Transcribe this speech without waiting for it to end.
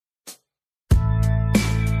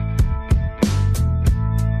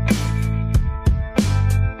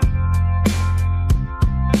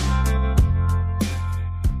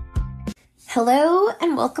Hello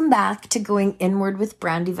and welcome back to Going Inward with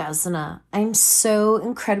Brandy Vesna. I'm so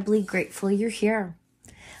incredibly grateful you're here.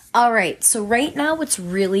 All right, so right now what's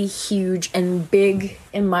really huge and big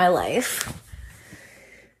in my life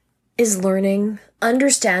is learning,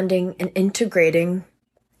 understanding, and integrating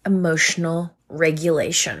emotional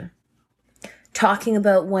regulation. Talking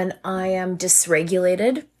about when I am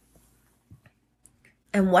dysregulated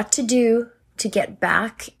and what to do to get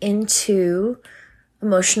back into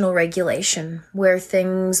emotional regulation, where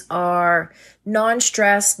things are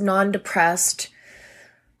non-stressed, non-depressed.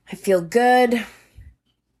 I feel good.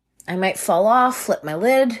 I might fall off, flip my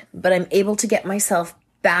lid, but I'm able to get myself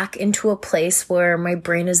back into a place where my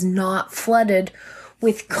brain is not flooded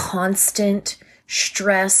with constant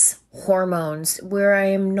stress hormones, where I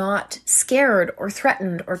am not scared or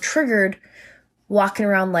threatened or triggered walking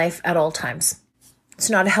around life at all times. It's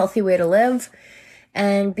not a healthy way to live.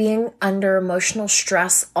 And being under emotional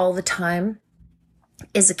stress all the time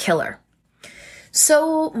is a killer.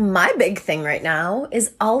 So my big thing right now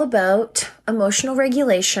is all about emotional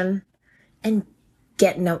regulation and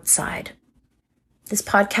getting outside. This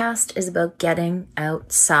podcast is about getting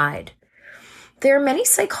outside. There are many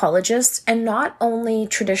psychologists, and not only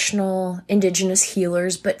traditional indigenous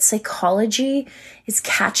healers, but psychology is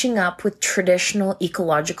catching up with traditional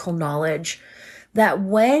ecological knowledge that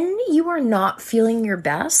when you are not feeling your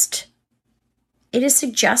best, it is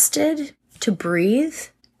suggested to breathe,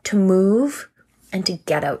 to move, and to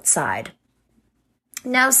get outside.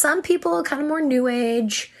 Now, some people are kind of more new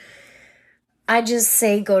age. I just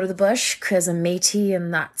say go to the bush because I'm Métis,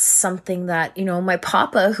 and that's something that, my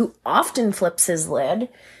papa, who often flips his lid,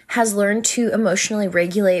 has learned to emotionally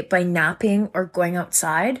regulate by napping or going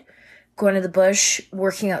outside, going to the bush,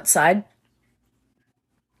 working outside.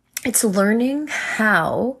 It's learning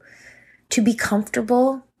how to be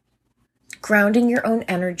comfortable, grounding your own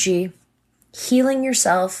energy, healing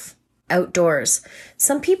yourself outdoors.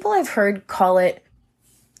 Some people I've heard call it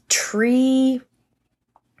tree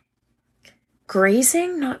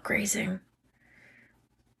grazing, not grazing.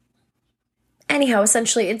 Anyhow,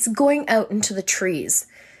 essentially, it's going out into the trees.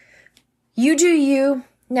 You do you.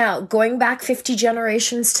 Now, going back 50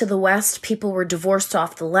 generations to the West, people were divorced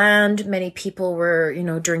off the land. Many people were,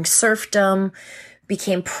 during serfdom,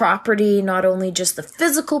 became property, not only just the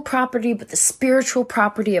physical property, but the spiritual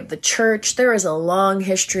property of the church. There is a long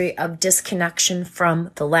history of disconnection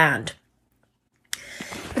from the land.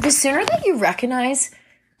 But the sooner that you recognize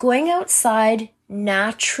going outside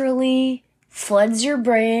naturally floods your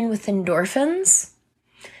brain with endorphins,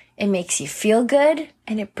 it makes you feel good,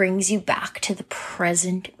 and it brings you back to the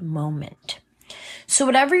present moment. So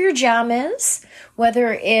whatever your jam is,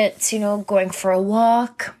 whether it's, going for a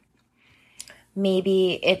walk,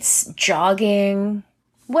 maybe it's jogging,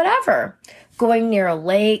 whatever, going near a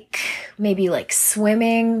lake, maybe like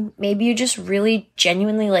swimming, maybe you just really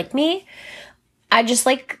genuinely like me. I just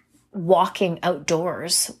like walking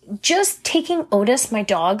outdoors. Just taking Otis, my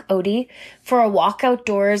dog, Odie, for a walk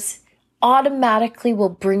outdoors automatically will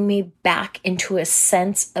bring me back into a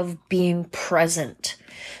sense of being present.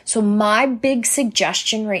 So my big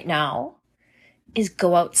suggestion right now is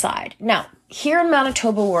go outside. Now, here in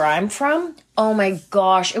Manitoba, where I'm from, oh my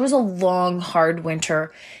gosh, it was a long, hard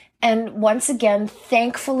winter. And once again,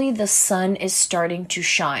 thankfully, the sun is starting to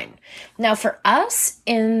shine. Now, for us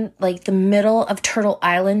in the middle of Turtle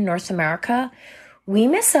Island, North America, we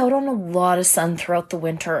miss out on a lot of sun throughout the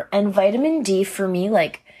winter. And vitamin D for me,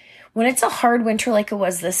 when it's a hard winter like it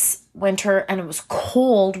was this winter and it was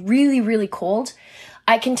cold, really, really cold,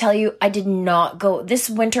 I can tell you I did not go. This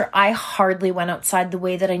winter, I hardly went outside the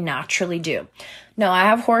way that I naturally do. Now, I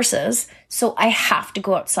have horses, so I have to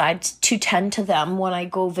go outside to tend to them when I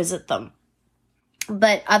go visit them.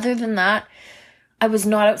 But other than that, I was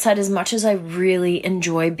not outside as much as I really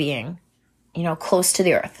enjoy being, close to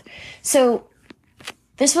the earth. So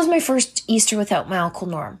this was my first Easter without my Uncle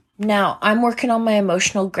Norm. Now, I'm working on my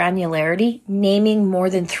emotional granularity, naming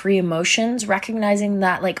more than 3 emotions, recognizing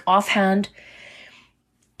that offhand,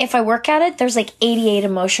 if I work at it, there's 88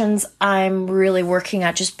 emotions. I'm really working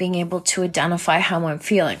at just being able to identify how I'm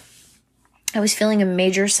feeling. I was feeling a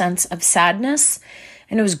major sense of sadness,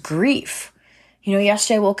 and it was grief.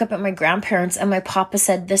 Yesterday I woke up at my grandparents' and my papa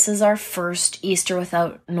said, this is our first Easter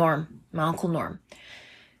without Norm, my Uncle Norm.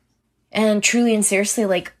 And truly and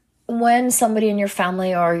seriously, when somebody in your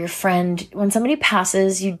family or your friend, when somebody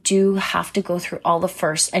passes, you do have to go through all the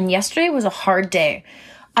first. And yesterday was a hard day.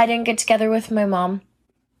 I didn't get together with my mom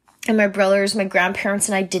and my brothers. My grandparents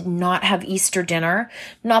and I did not have Easter dinner.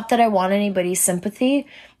 Not that I want anybody's sympathy,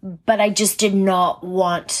 but I just did not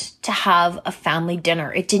want to have a family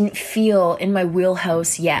dinner. It didn't feel in my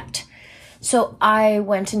wheelhouse yet. So I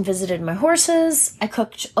went and visited my horses. I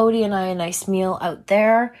cooked Odie and I a nice meal out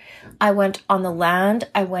there. I went on the land.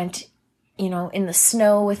 I went, in the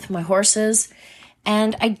snow with my horses.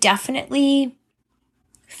 And I definitely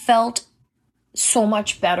felt so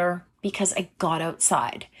much better because I got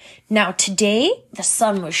outside. Now today, the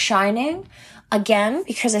sun was shining. Again,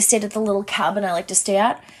 because I stayed at the little cabin I like to stay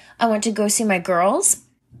at, I went to go see my girls.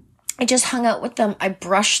 I just hung out with them. I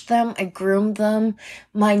brushed them. I groomed them.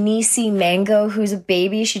 My niecey Mango, who's a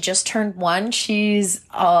baby, she just turned 1. She's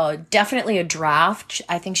definitely a draft.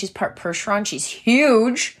 I think she's part Percheron. She's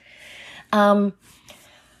huge. I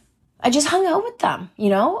just hung out with them,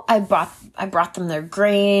 I brought them their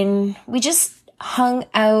grain. We just hung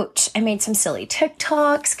out. I made some silly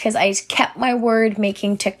TikToks because I kept my word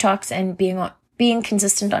making TikToks and being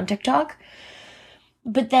consistent on TikTok.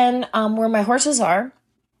 But then where my horses are,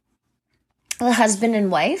 the husband and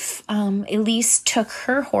wife, Elise took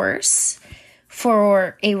her horse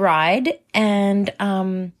for a ride, and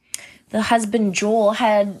the husband Joel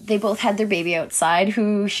they both had their baby outside,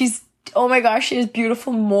 oh my gosh, she has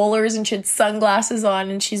beautiful molars and she had sunglasses on,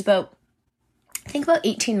 and she's about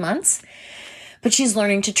 18 months. But she's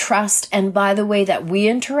learning to trust, and by the way that we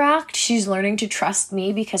interact, she's learning to trust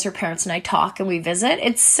me because her parents and I talk and we visit.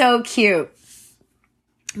 It's so cute.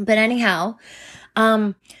 But anyhow,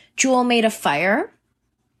 Jewel made a fire.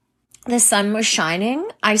 The sun was shining.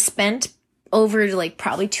 I spent over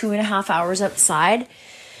probably 2.5 hours outside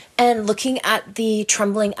and looking at the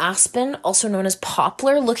trembling aspen, also known as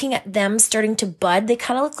poplar, looking at them starting to bud. They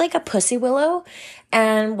kind of look like a pussy willow,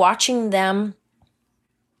 and watching them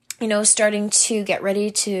starting to get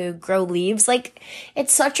ready to grow leaves.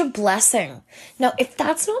 It's such a blessing. Now, if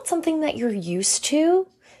that's not something that you're used to,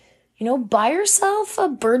 buy yourself a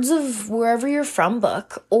Birds of Wherever You're From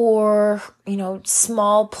book, or,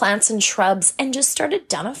 small plants and shrubs, and just start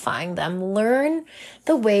identifying them. Learn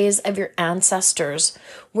the ways of your ancestors.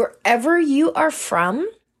 Wherever you are from,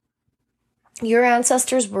 your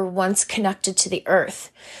ancestors were once connected to the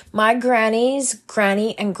earth. My granny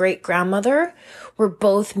and great-grandmother were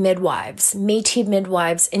both midwives, Métis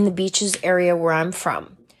midwives in the Beaches area where I'm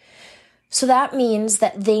from. So that means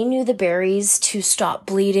that they knew the berries to stop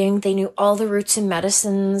bleeding. They knew all the roots and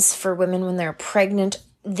medicines for women when they're pregnant.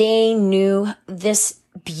 They knew this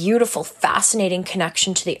beautiful, fascinating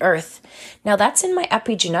connection to the earth. Now that's in my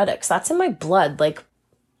epigenetics. That's in my blood.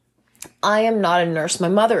 I am not a nurse. My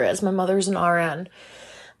mother is. My mother's an RN.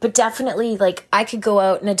 But definitely, I could go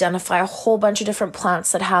out and identify a whole bunch of different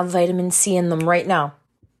plants that have vitamin C in them right now,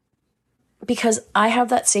 because I have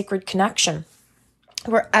that sacred connection.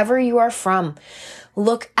 Wherever you are from,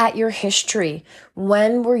 look at your history.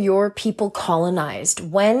 When were your people colonized?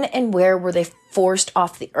 When and where were they forced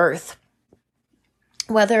off the earth?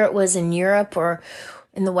 Whether it was in Europe or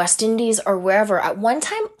in the West Indies or wherever. At one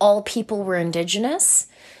time, all people were indigenous.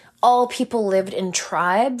 All people lived in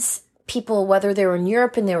tribes. People, whether they were in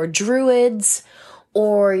Europe and they were druids,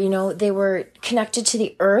 or, they were connected to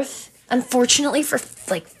the earth. Unfortunately, for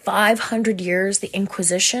 500 years, the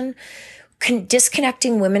Inquisition,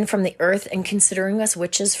 disconnecting women from the earth and considering us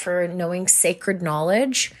witches for knowing sacred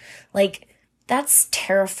knowledge, that's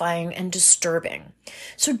terrifying and disturbing.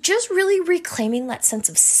 So just really reclaiming that sense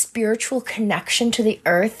of spiritual connection to the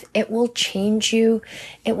earth, it will change you.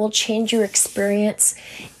 It will change your experience.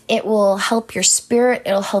 It will help your spirit.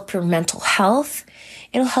 It'll help your mental health.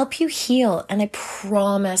 It'll help you heal. And I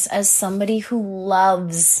promise, as somebody who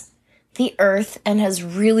loves the earth and has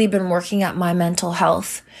really been working at my mental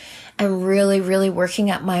health and really, really working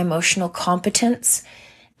at my emotional competence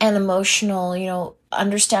and emotional,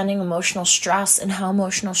 understanding emotional stress and how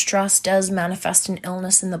emotional stress does manifest in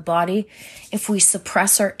illness in the body. If we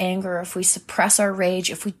suppress our anger, if we suppress our rage,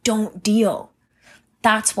 if we don't deal.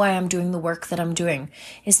 That's why I'm doing the work that I'm doing,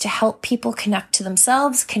 is to help people connect to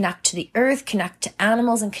themselves, connect to the earth, connect to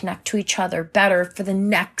animals, and connect to each other better for the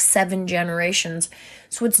next 7 generations.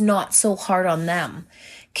 So it's not so hard on them,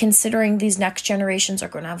 considering these next generations are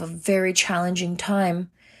going to have a very challenging time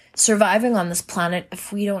surviving on this planet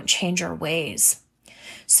if we don't change our ways.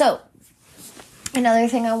 So another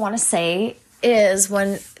thing I want to say is,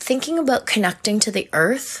 when thinking about connecting to the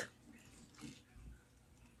earth,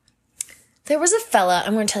 there was a fella,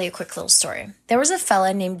 I'm going to tell you a quick little story. There was a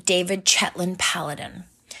fella named David Chetland Paladin.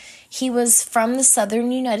 He was from the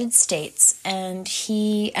southern United States, and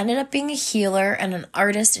he ended up being a healer and an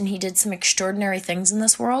artist, and he did some extraordinary things in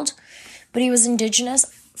this world. But he was indigenous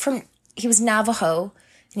he was Navajo,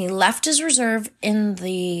 and he left his reserve in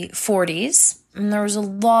the 40s, and there was a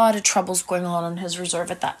lot of troubles going on in his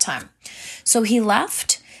reserve at that time. So he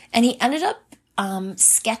left, and he ended up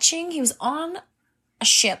sketching. He was on a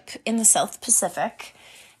ship in the South Pacific,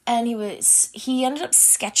 and he ended up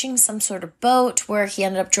sketching some sort of boat where he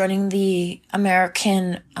ended up joining the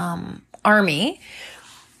American Army.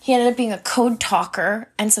 He ended up being a code talker,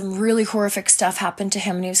 and some really horrific stuff happened to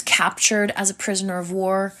him, and he was captured as a prisoner of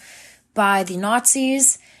war by the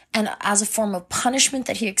Nazis, and as a form of punishment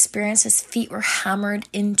that he experienced, his feet were hammered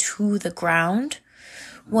into the ground.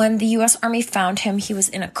 When the U.S. Army found him, he was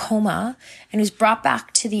in a coma, and he was brought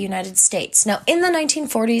back to the United States. Now, in the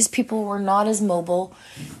 1940s, people were not as mobile,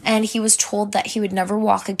 and he was told that he would never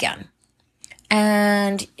walk again.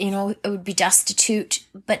 And, it would be destitute.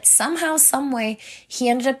 But somehow, some way, he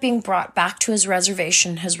ended up being brought back to his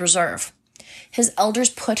reservation, his reserve. His elders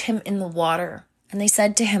put him in the water, and they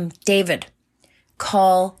said to him, David,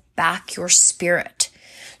 call back your spirit.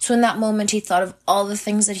 So in that moment, he thought of all the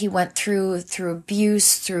things that he went through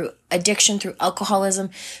abuse, through addiction, through alcoholism,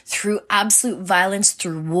 through absolute violence,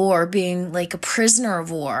 through war, being like a prisoner of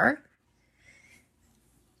war.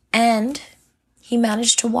 And he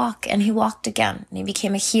managed to walk, and he walked again, and he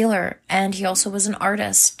became a healer, and he also was an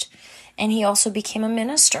artist, and he also became a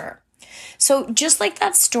minister. So just like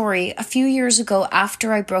that story, a few years ago,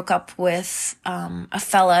 after I broke up with a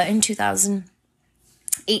fella in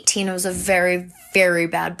 2018, it was a very, very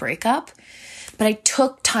bad breakup, but I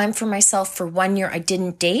took time for myself. For 1 year, I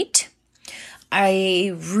didn't date.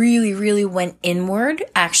 I really, really went inward.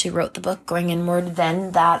 I actually wrote the book Going Inward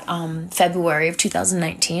then that February of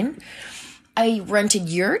 2019. I rented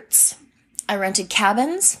yurts, I rented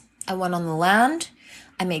cabins, I went on the land,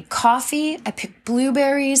 I made coffee, I picked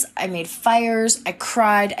blueberries, I made fires, I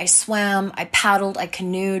cried, I swam, I paddled, I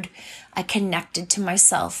canoed, I connected to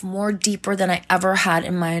myself more deeper than I ever had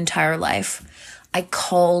in my entire life. I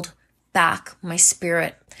called back my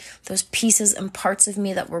spirit, those pieces and parts of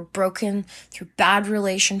me that were broken through bad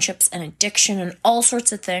relationships and addiction and all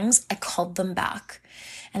sorts of things. I called them back.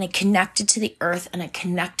 And I connected to the earth, and I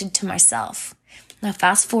connected to myself. Now,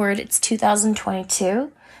 fast forward, it's 2022,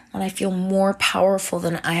 and I feel more powerful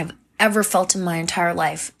than I have ever felt in my entire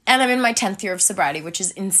life. And I'm in my 10th year of sobriety, which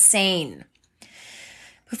is insane.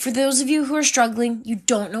 But for those of you who are struggling, you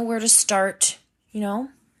don't know where to start,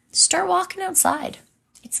 start walking outside.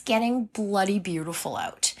 It's getting bloody beautiful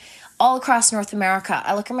out. All across North America,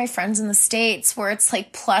 I look at my friends in the States where it's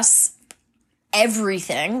like plus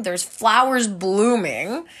everything. There's flowers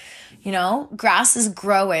blooming, grass is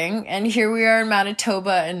growing, and here we are in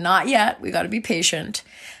Manitoba, and not yet. We got to be patient.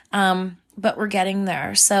 But we're getting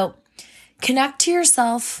there. So connect to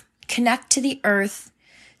yourself, connect to the earth,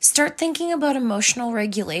 start thinking about emotional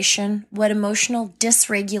regulation, what emotional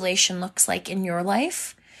dysregulation looks like in your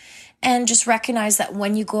life. And just recognize that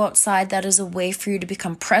when you go outside, that is a way for you to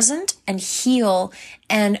become present and heal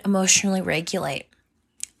and emotionally regulate.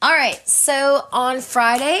 All right, so on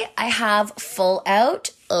Friday, I have Full Out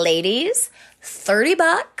Ladies,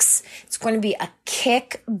 $30. It's going to be a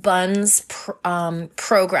Kick Buns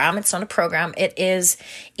program. It's not a program. It is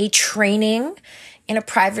a training in a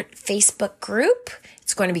private Facebook group.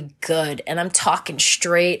 It's going to be good, and I'm talking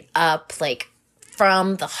straight up, like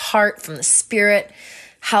from the heart, from the spirit,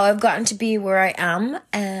 how I've gotten to be where I am,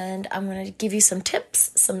 and I'm going to give you some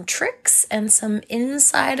tips, some tricks, and some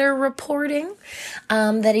insider reporting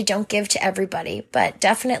that I don't give to everybody, but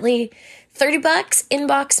definitely $30,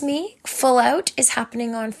 inbox me. Full Out is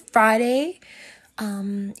happening on Friday,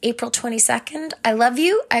 April 22nd. I love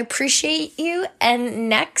you, I appreciate you, and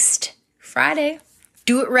next Friday,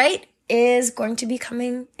 Do It Right is going to be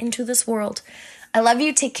coming into this world. I love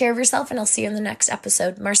you, take care of yourself, and I'll see you in the next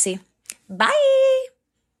episode. Marcy. Bye!